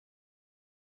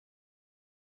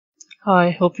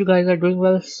Hi, hope you guys are doing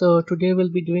well. So today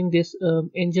we'll be doing this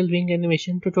angel wing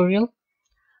animation tutorial.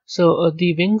 So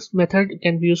the wings method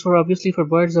can be used for obviously for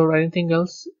birds or anything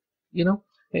else, you know.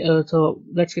 So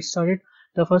let's get started.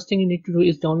 The first thing you need to do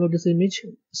is download this image,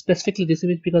 specifically this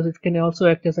image because it can also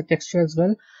act as a texture as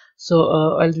well. So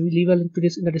I'll leave a link to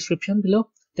this in the description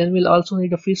below. Then we'll also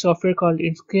need a free software called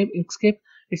Inkscape.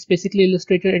 It's basically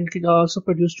Illustrator and can also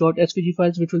produce .svg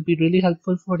files, which will be really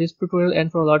helpful for this tutorial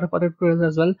and for a lot of other tutorials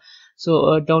as well.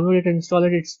 So download it and install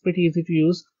it. It's pretty easy to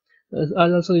use.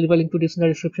 I'll also leave a link to this in the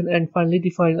description. And finally,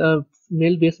 define a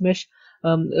male base mesh.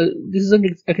 This isn't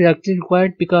exactly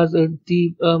required because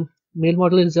the male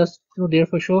model is just there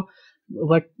for show.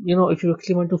 But if you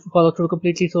actually want to follow through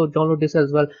completely, so download this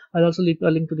as well. I'll also leave a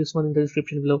link to this one in the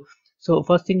description below. So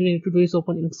first thing you need to do is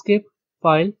open Inkscape,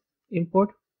 File,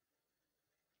 Import,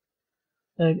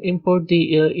 and import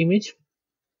the image.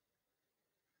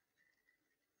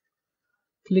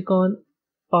 Click on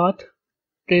Path,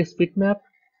 Trace Bitmap,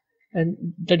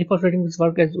 and the default settings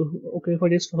work as okay for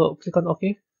this. So click on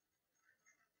OK,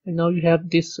 and now you have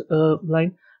this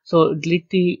line. So delete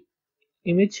the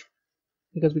image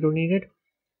because we don't need it,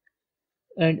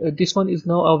 and this one is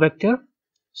now a vector,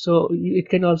 so it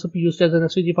can also be used as an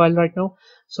svg file right now.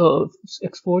 So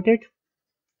export it,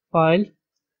 file,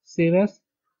 save as,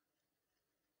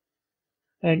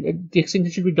 and the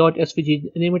extension should be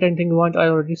 .svg. Name it anything you want. I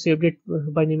already saved it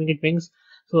by naming it wings,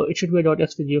 so it should be a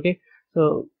 .svg. Okay,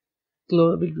 so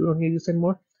we don't need this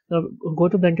anymore. Now go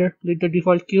to Blender, click the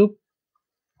default cube,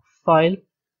 file,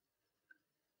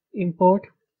 import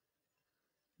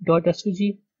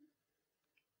 .svg,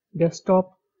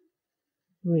 desktop,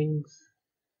 wings.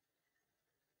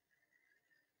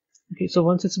 Okay, so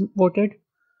once it's imported,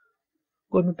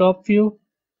 go to top view,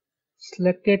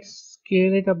 select it,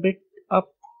 scale it a bit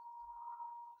up,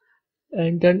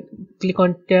 and then click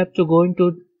on tab to go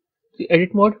into the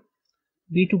edit mode.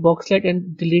 B to box select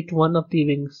and delete one of the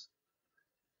wings,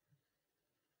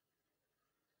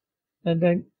 and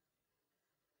then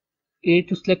A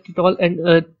to select it all.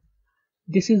 And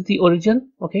this is the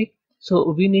origin. Okay,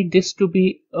 so we need this to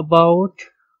be about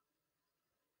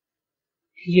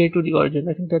here to the origin.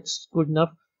 I think that's good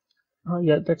enough.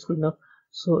 Yeah, that's good enough.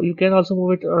 So you can also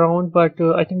move it around, but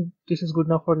I think this is good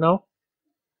enough for now.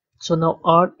 So now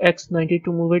RX90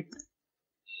 to move it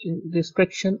in this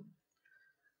direction,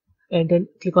 and then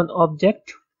click on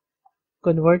object,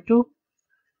 convert to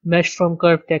mesh from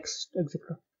curve text,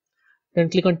 etc. Then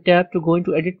click on tab to go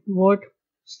into edit mode,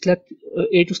 select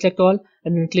A to select all,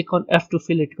 and then click on F to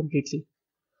fill it completely.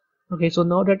 Okay, so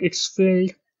now that it's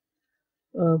filled,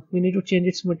 we need to change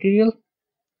its material.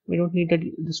 We don't need that.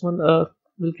 This one.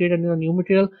 We'll create a new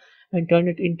material and turn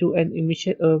it into an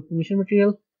emission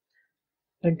material,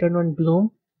 and turn on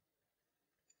bloom.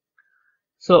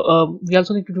 So we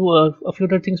also need to do a few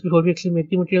other things before we actually make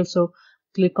the material. So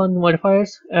click on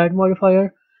modifiers, add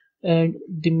modifier, and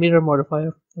the mirror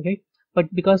modifier. Okay, but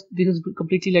because this is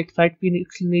completely like flat, we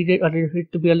actually needed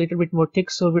it to be a little bit more thick.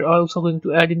 So we're also going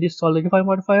to add in this solidify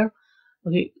modifier.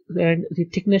 Okay, and the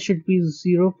thickness should be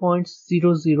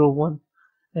 0.001,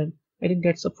 and I think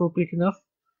that's appropriate enough.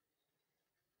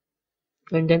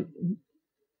 And then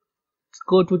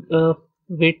go to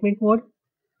weightement mode,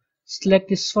 select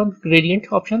this one,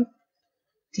 gradient option,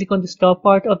 click on the top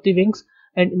part of the wings,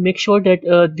 and make sure that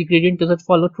the gradient doesn't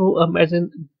follow through, as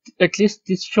in at least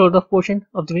this short of portion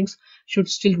of the wings should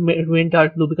still remain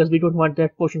dark blue because we don't want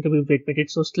that portion to be weight weighted.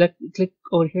 So click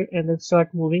over here and then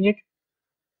start moving it.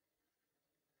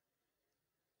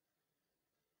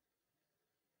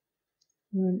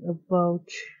 And about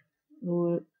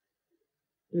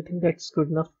I think that's good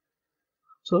enough.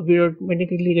 So we are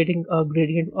automatically getting a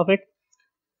gradient of it,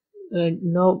 and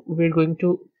now we're going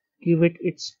to give it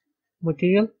its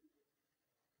material.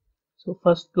 So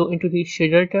first go into the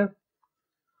shader tab,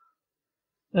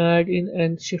 add in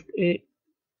and shift a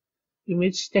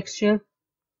image texture,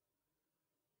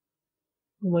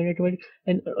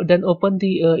 and then open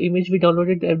the image we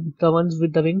downloaded, the ones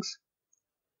with the wings.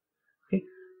 Okay,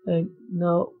 and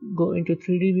now go into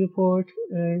 3D viewport,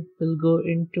 and we'll go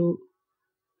into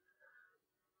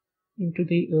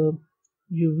the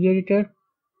UV editor,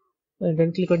 and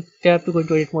then click on tab to go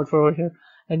into edit mode for over here.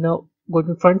 And now go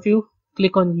to front view,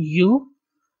 click on U,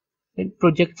 and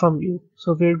project from view.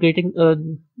 So we're getting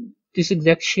this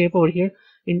exact shape over here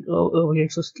over here.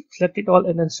 So select it all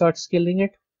and then start scaling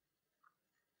it,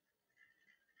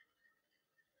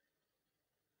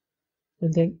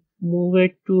 and then move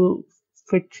it to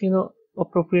fit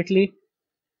appropriately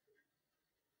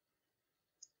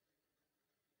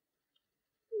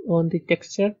on the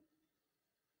texture.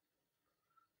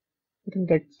 I think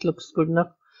that looks good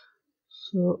enough.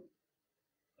 So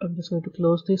I'm just going to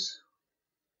close this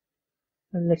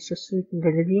and let's just see it in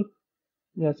rendered view.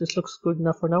 Yeah, this looks good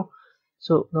enough for now.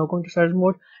 So now going to strategy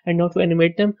mode, and now to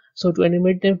animate them. So to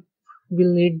animate them,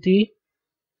 we'll need the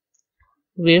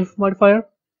wave modifier,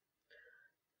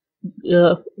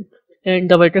 uh, and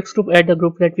the vertex group, add the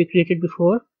group that we created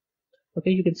before.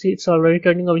 Okay, you can see it's already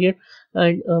turning over here,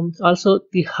 and also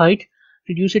the height,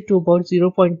 reduce it to about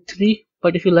 0.3.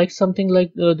 But if you like something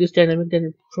like this dynamic, then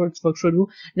it works for you.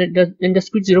 And the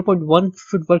speed 0.1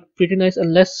 should work pretty nice,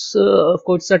 unless of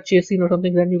course start chasing or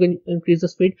something, then you can increase the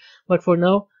speed. But for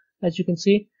now, as you can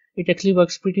see, it actually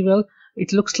works pretty well.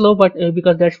 It looks slow, but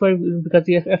because the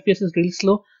FPS is really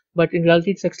slow, but in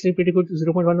reality it's actually pretty good.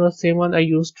 0.1 was the same one I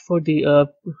used for the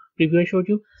preview I showed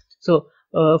you. So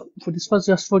for this was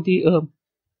just for the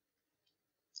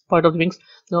part of the wings.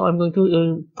 Now I'm going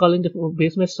to call in the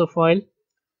base mesh, so file,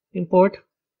 import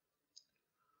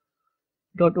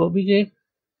 .obj,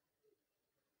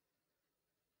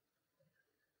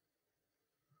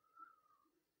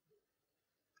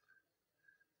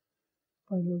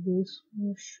 file of base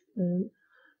mesh, and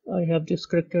I have this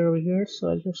character over here, so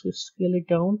I'll just scale it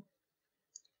down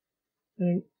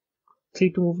and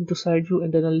 3 to move into side view,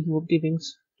 and then I'll move the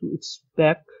wings to its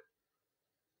back.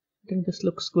 I think this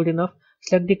looks good enough.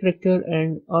 Select the character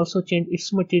and also change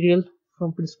its material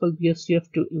from principal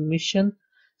BSDF to emission,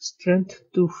 strength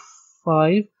to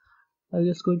 5. I'm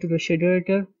just going to the shader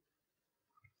editor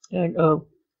and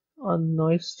on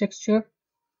noise texture,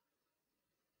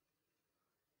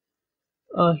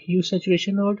 hue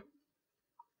saturation node,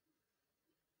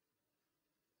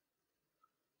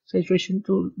 saturation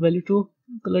to value 2,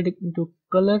 color into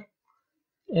color,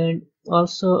 and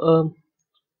also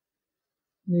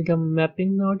need a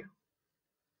mapping node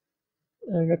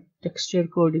and a texture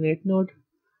coordinate node,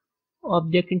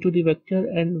 object into the vector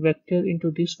and vector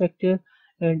into this vector,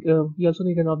 and we also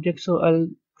need an object, so I'll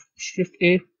shift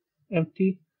A,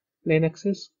 empty plane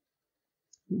axis,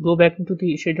 go back into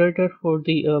the shader editor for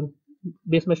the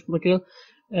base mesh material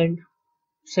and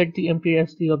set the empty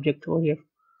as the object over here.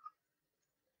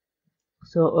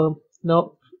 So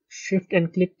now shift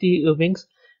and click the wings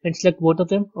and select both of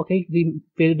them. Okay, the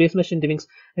base mesh and the wings,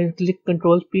 and click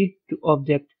Control P to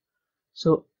object.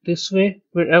 So this way,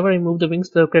 wherever I move the wings,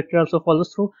 the character also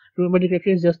follows through. Remember, the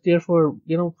character is just there for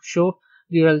show.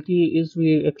 The reality is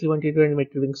we actually wanted to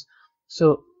animate the wings.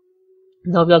 So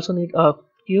now we also need a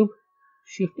cube.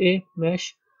 Shift A,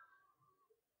 mesh,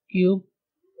 cube,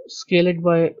 scale it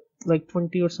by like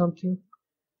 20 or something,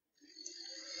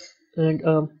 and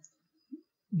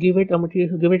give it a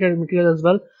material as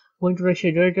well. Going to the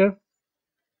shader editor,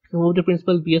 remove the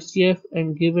principal BSTF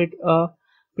and give it a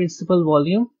principal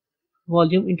volume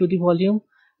into the volume,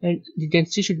 and the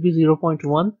density should be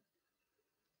 0.1.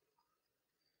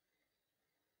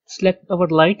 Select our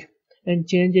light and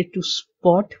change it to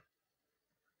spot.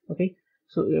 Okay,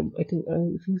 so I think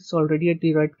it's already at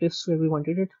the right place where we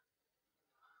wanted it.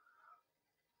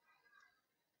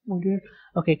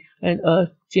 Okay, and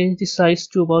change the size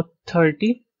to about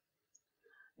 30,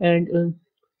 and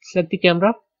select the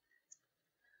camera.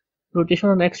 Rotation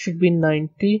on X should be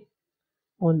 90,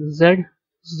 on Z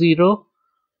 0,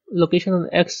 location on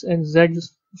X and Z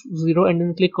 0, and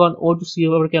then click on O to see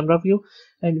our camera view,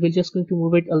 and we're just going to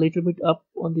move it a little bit up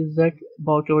on the Z,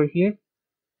 about over here.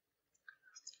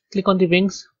 Click on the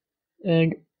wings,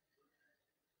 and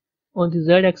on the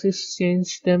Z axis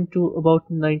change them to about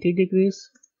 90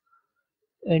 degrees,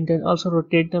 and then also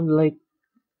rotate them like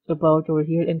about over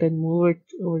here, and then move it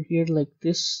over here like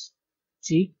this,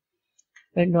 G.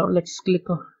 And now let's click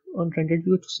on rendered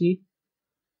view to see.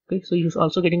 Okay, so you're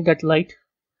also getting that light.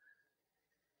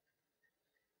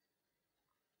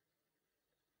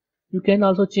 You can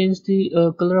also change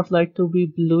the color of light to be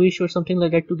bluish or something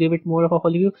like that to give it more of a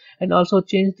whole view, and also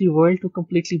change the world to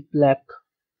completely black.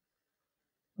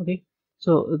 Okay,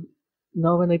 so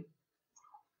now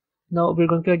now we're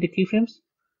going to add the keyframes.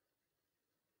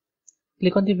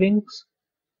 Click on the wings,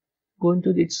 go into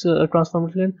its transform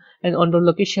again, and on the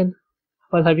location,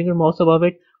 while having your mouse above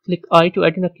it, click I to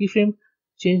add in a keyframe.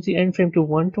 Change the end frame to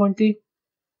 120,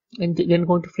 and then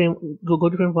go to frame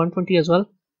 120 as well.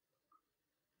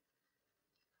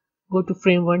 Go to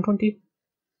frame 120,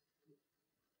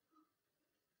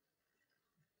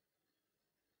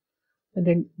 and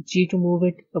then G to move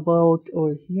it about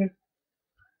over here,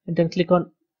 and then click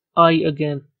on I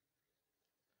again.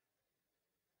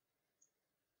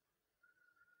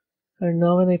 And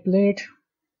now when I play it,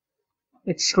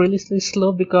 it's really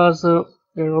slow because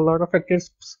there are a lot of factors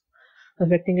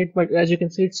affecting it, but as you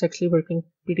can see, it's actually working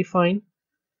pretty fine.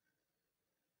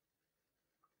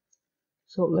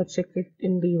 So let's check it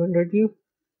in the rendered view.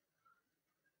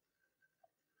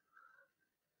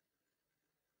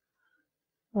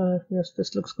 Yes,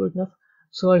 this looks good enough.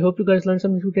 So I hope you guys learned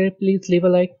something today. Please leave a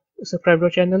like, subscribe to our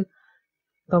channel,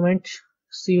 comment.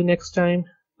 See you next time.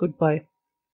 Goodbye.